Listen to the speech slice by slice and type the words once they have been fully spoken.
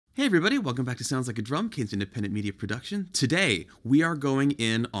Hey everybody, welcome back to Sounds Like a Drum, Kane's independent media production. Today, we are going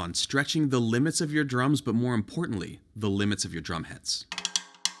in on stretching the limits of your drums, but more importantly, the limits of your drum heads.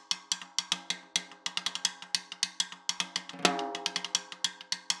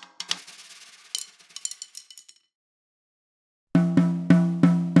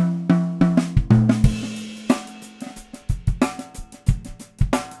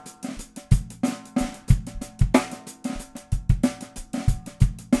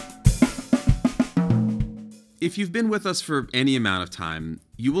 If you've been with us for any amount of time,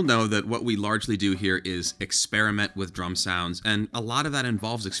 you will know that what we largely do here is experiment with drum sounds, and a lot of that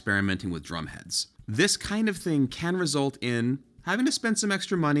involves experimenting with drum heads. This kind of thing can result in having to spend some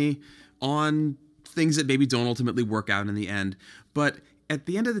extra money on things that maybe don't ultimately work out in the end, but at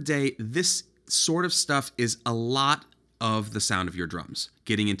the end of the day, this sort of stuff is a lot of the sound of your drums,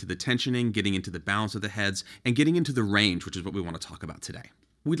 getting into the tensioning, getting into the balance of the heads, and getting into the range, which is what we want to talk about today.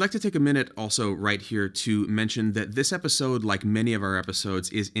 We'd like to take a minute also right here to mention that this episode, like many of our episodes,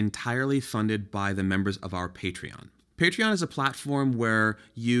 is entirely funded by the members of our Patreon. Patreon is a platform where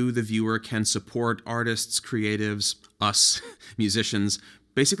you, the viewer, can support artists, creatives, us, musicians,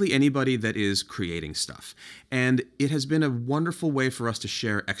 basically anybody that is creating stuff. And it has been a wonderful way for us to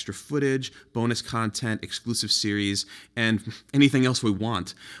share extra footage, bonus content, exclusive series, and anything else we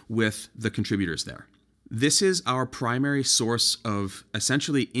want with the contributors there. This is our primary source of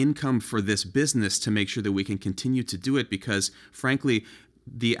essentially income for this business to make sure that we can continue to do it because, frankly,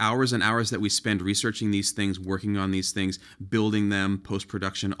 the hours and hours that we spend researching these things, working on these things, building them,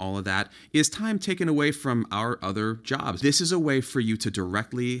 post-production, all of that, is time taken away from our other jobs. This is a way for you to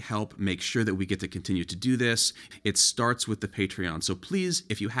directly help make sure that we get to continue to do this. It starts with the Patreon. So please,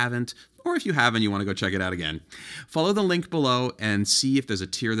 if you haven't, or if you have and you want to go check it out again, follow the link below and see if there's a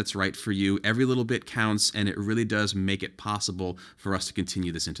tier that's right for you. Every little bit counts, and it really does make it possible for us to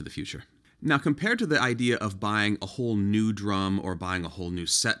continue this into the future. Now, compared to the idea of buying a whole new drum or buying a whole new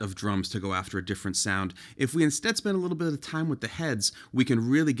set of drums to go after a different sound, if we instead spend a little bit of time with the heads, we can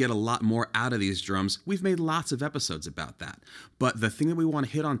really get a lot more out of these drums. We've made lots of episodes about that. But the thing that we want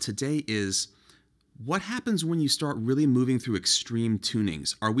to hit on today is what happens when you start really moving through extreme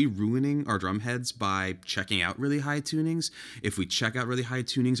tunings? Are we ruining our drum heads by checking out really high tunings? If we check out really high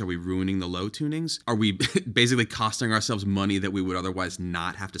tunings, are we ruining the low tunings? Are we basically costing ourselves money that we would otherwise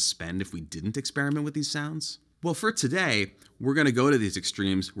not have to spend if we didn't experiment with these sounds? Well, for today, we're going to go to these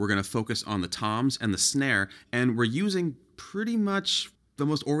extremes. We're going to focus on the toms and the snare, and we're using pretty much the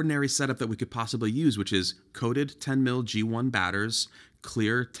most ordinary setup that we could possibly use, which is coated 10mm G1 batters,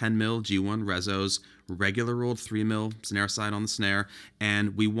 clear 10mm G1 rezos, regular rolled 3mm snare side on the snare,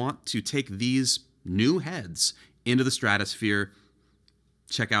 and we want to take these new heads into the stratosphere,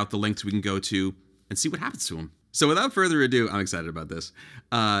 check out the links we can go to, and see what happens to them. So without further ado, I'm excited about this.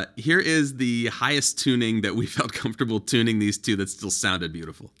 Here is the highest tuning that we felt comfortable tuning these to that still sounded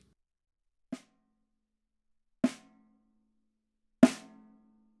beautiful.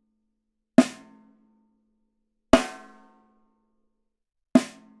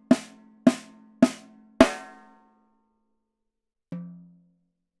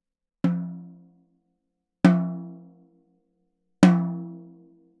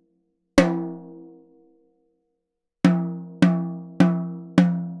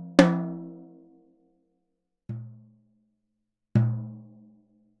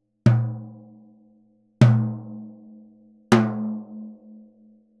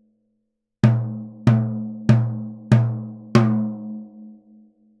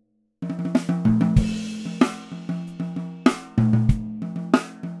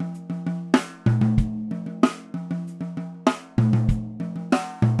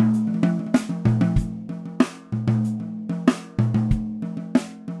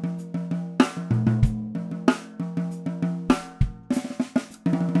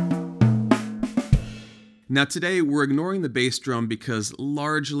 Now today we're ignoring the bass drum because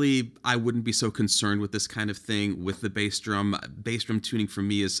largely I wouldn't be so concerned with this kind of thing with the bass drum. Bass drum tuning for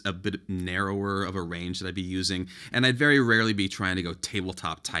me is a bit narrower of a range that I'd be using, and I'd very rarely be trying to go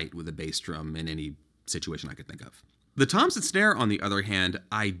tabletop tight with a bass drum in any situation I could think of. The toms and snare, on the other hand,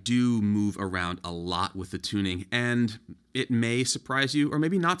 I do move around a lot with the tuning, and it may surprise you, or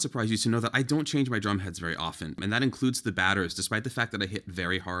maybe not surprise you, to know that I don't change my drum heads very often, and that includes the batters. Despite the fact that I hit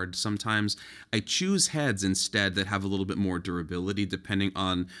very hard sometimes, I choose heads instead that have a little bit more durability depending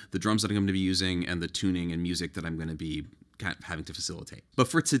on the drums that I'm going to be using and the tuning and music that I'm going to be kind of having to facilitate. But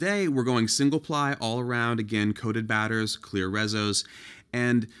for today, we're going single ply all around, again, coated batters, clear rezos,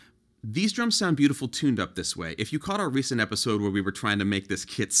 and These drums sound beautiful tuned up this way. If you caught our recent episode where we were trying to make this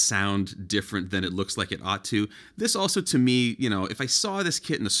kit sound different than it looks like it ought to, this also to me, if I saw this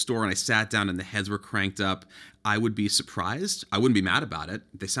kit in the store and I sat down and the heads were cranked up, I would be surprised. I wouldn't be mad about it.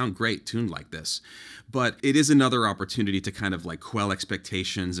 They sound great tuned like this. But it is another opportunity to kind of like quell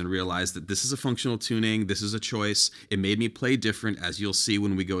expectations and realize that this is a functional tuning, this is a choice. It made me play different, as you'll see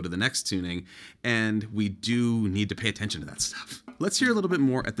when we go to the next tuning, and we do need to pay attention to that stuff. Let's hear a little bit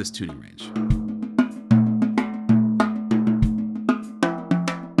more at this tuning range.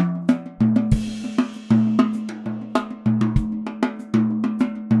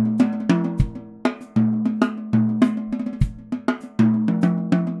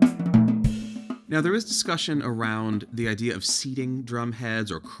 Now, there is discussion around the idea of seating drum heads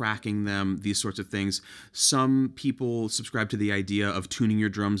or cracking them, these sorts of things. Some people subscribe to the idea of tuning your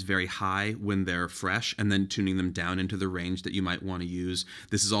drums very high when they're fresh and then tuning them down into the range that you might want to use.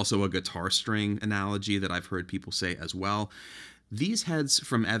 This is also a guitar string analogy that I've heard people say as well. These heads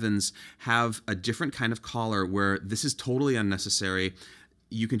from Evans have a different kind of collar where this is totally unnecessary.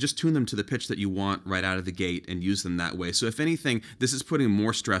 You can just tune them to the pitch that you want right out of the gate and use them that way. So if anything, this is putting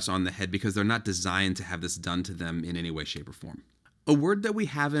more stress on the head because they're not designed to have this done to them in any way, shape, or form. A word that we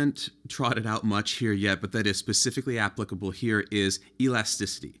haven't trotted out much here yet, but that is specifically applicable here, is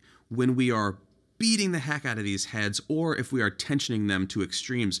elasticity. When we are beating the heck out of these heads, or if we are tensioning them to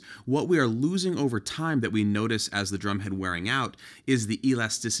extremes, what we are losing over time that we notice as the drum head wearing out is the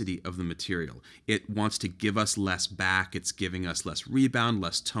elasticity of the material. It wants to give us less back, it's giving us less rebound,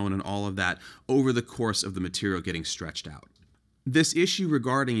 less tone, and all of that over the course of the material getting stretched out. This issue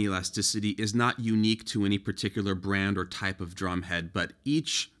regarding elasticity is not unique to any particular brand or type of drum head, but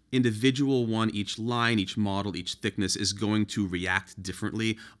each individual one, each line, each model, each thickness is going to react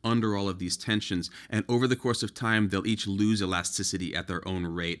differently under all of these tensions. And over the course of time, they'll each lose elasticity at their own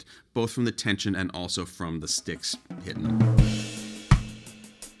rate, both from the tension and also from the sticks hitting them.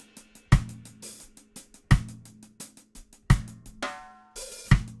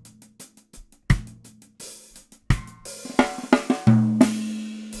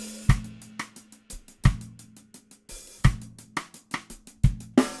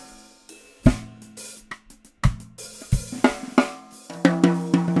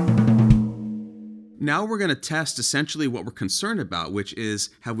 Now we're going to test essentially what we're concerned about, which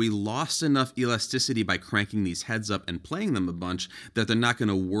is, have we lost enough elasticity by cranking these heads up and playing them a bunch that they're not going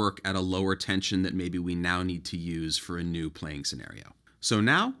to work at a lower tension that maybe we now need to use for a new playing scenario. So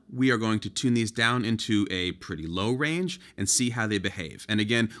now we are going to tune these down into a pretty low range and see how they behave. And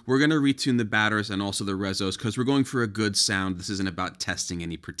again, we're going to retune the batters and also the resos because we're going for a good sound. This isn't about testing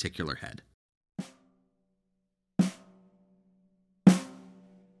any particular head.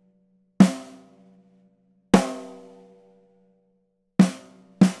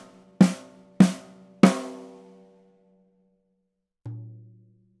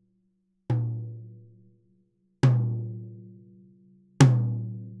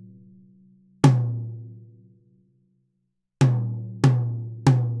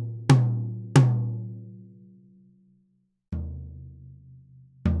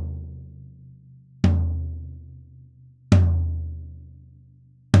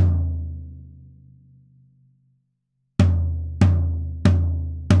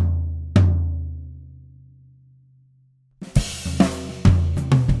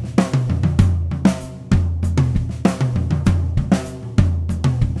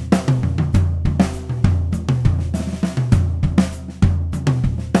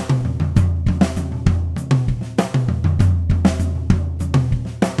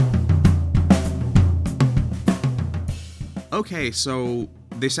 Okay, so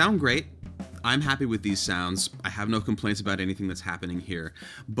they sound great. I'm happy with these sounds. I have no complaints about anything that's happening here.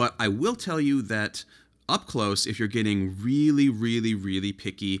 But I will tell you that up close, if you're getting really, really, really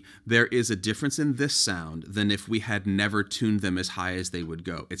picky, there is a difference in this sound than if we had never tuned them as high as they would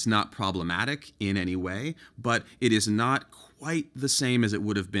go. It's not problematic in any way, but it is not quite the same as it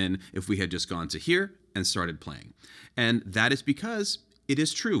would have been if we had just gone to here and started playing. And that is because it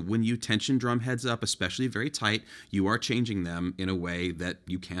is true, when you tension drum heads up, especially very tight, you are changing them in a way that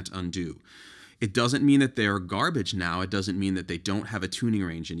you can't undo. It doesn't mean that they're garbage now. It doesn't mean that they don't have a tuning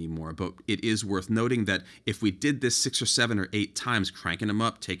range anymore. But it is worth noting that if we did this 6 or 7 or 8 times, cranking them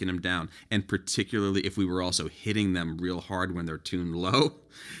up, taking them down, and particularly if we were also hitting them real hard when they're tuned low,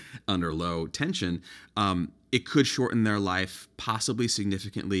 under low tension, it could shorten their life, possibly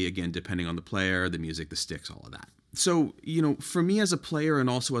significantly, again, depending on the player, the music, the sticks, all of that. So, for me as a player and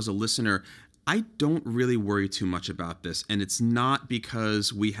also as a listener, I don't really worry too much about this, and it's not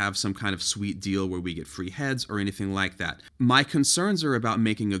because we have some kind of sweet deal where we get free heads or anything like that. My concerns are about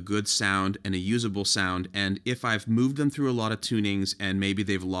making a good sound and a usable sound, and if I've moved them through a lot of tunings and maybe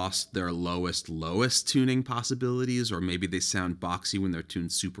they've lost their lowest tuning possibilities, or maybe they sound boxy when they're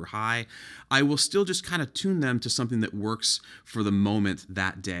tuned super high, I will still just kind of tune them to something that works for the moment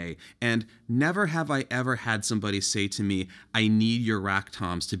that day. And never have I ever had somebody say to me, I need your rack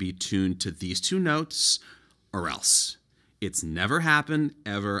toms to be tuned to these two notes or else. It's never happened,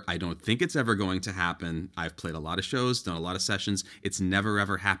 ever. I don't think it's ever going to happen. I've played a lot of shows, done a lot of sessions. It's never,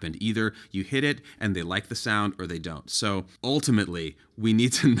 ever happened. Either you hit it and they like the sound or they don't. So ultimately, we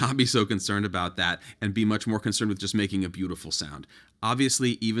need to not be so concerned about that and be much more concerned with just making a beautiful sound.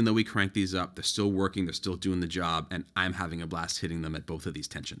 Obviously, even though we crank these up, they're still working, they're still doing the job, and I'm having a blast hitting them at both of these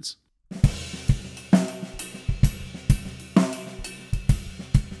tensions.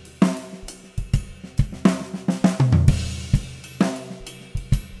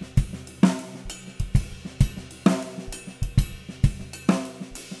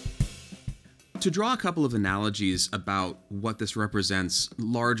 To draw a couple of analogies about what this represents,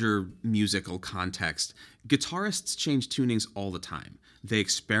 larger musical context, guitarists change tunings all the time. They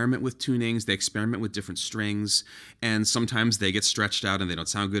experiment with tunings, they experiment with different strings, and sometimes they get stretched out and they don't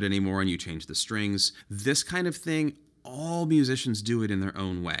sound good anymore and you change the strings. This kind of thing, all musicians do it in their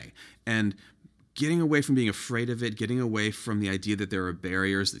own way. And getting away from being afraid of it, getting away from the idea that there are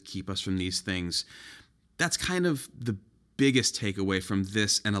barriers that keep us from these things, that's kind of the biggest takeaway from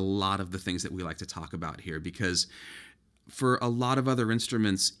this and a lot of the things that we like to talk about here, because for a lot of other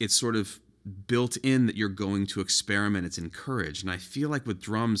instruments, it's sort of built in that you're going to experiment. It's encouraged. And I feel like with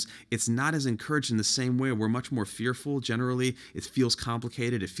drums, it's not as encouraged in the same way. We're much more fearful generally. It feels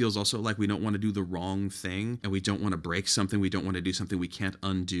complicated. It feels also like we don't want to do the wrong thing and we don't want to break something. We don't want to do something we can't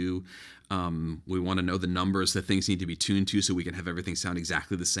undo. We want to know the numbers that things need to be tuned to so we can have everything sound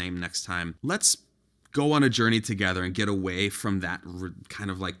exactly the same next time. Let's go on a journey together and get away from that kind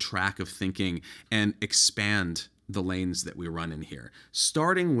of like track of thinking and expand the lanes that we run in here.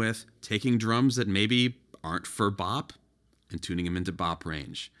 Starting with taking drums that maybe aren't for bop and tuning them into bop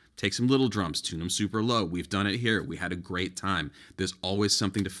range. Take some little drums, tune them super low. We've done it here. We had a great time. There's always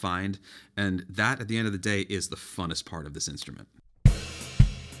something to find, and that, at the end of the day, is the funnest part of this instrument.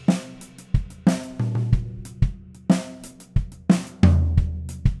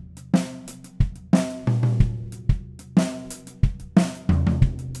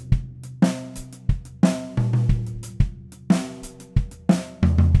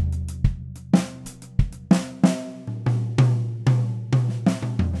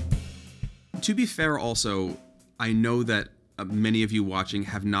 To be fair also, I know that many of you watching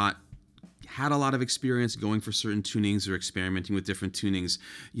have not had a lot of experience going for certain tunings or experimenting with different tunings.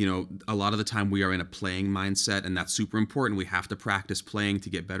 You know, a lot of the time we are in a playing mindset, and that's super important. We have to practice playing to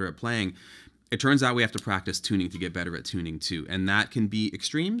get better at playing. It turns out we have to practice tuning to get better at tuning too. And that can be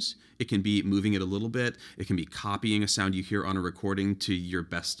extremes. It can be moving it a little bit. It can be copying a sound you hear on a recording to your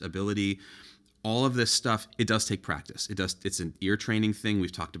best ability. All of this stuff, it does take practice. It's an ear training thing.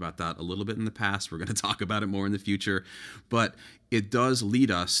 We've talked about that a little bit in the past. We're going to talk about it more in the future. But it does lead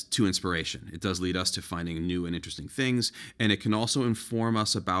us to inspiration. It does lead us to finding new and interesting things. And it can also inform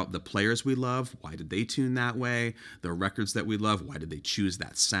us about the players we love. Why did they tune that way? The records that we love. Why did they choose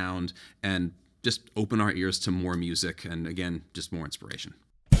that sound? And just open our ears to more music. And again, just more inspiration.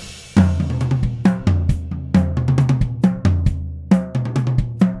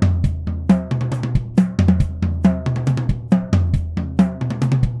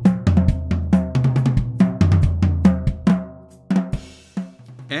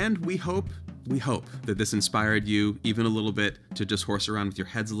 And we hope that this inspired you even a little bit to just horse around with your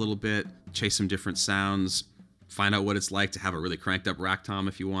heads a little bit, chase some different sounds, find out what it's like to have a really cranked up rack tom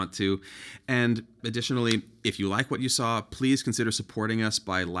if you want to. And additionally, if you like what you saw, please consider supporting us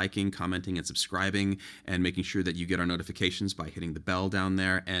by liking, commenting, and subscribing, and making sure that you get our notifications by hitting the bell down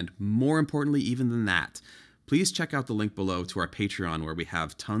there. And more importantly, even than that, please check out the link below to our Patreon, where we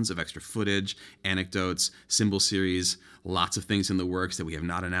have tons of extra footage, anecdotes, cymbal series, lots of things in the works that we have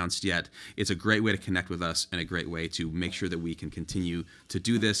not announced yet. It's a great way to connect with us and a great way to make sure that we can continue to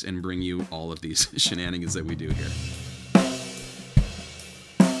do this and bring you all of these shenanigans that we do here.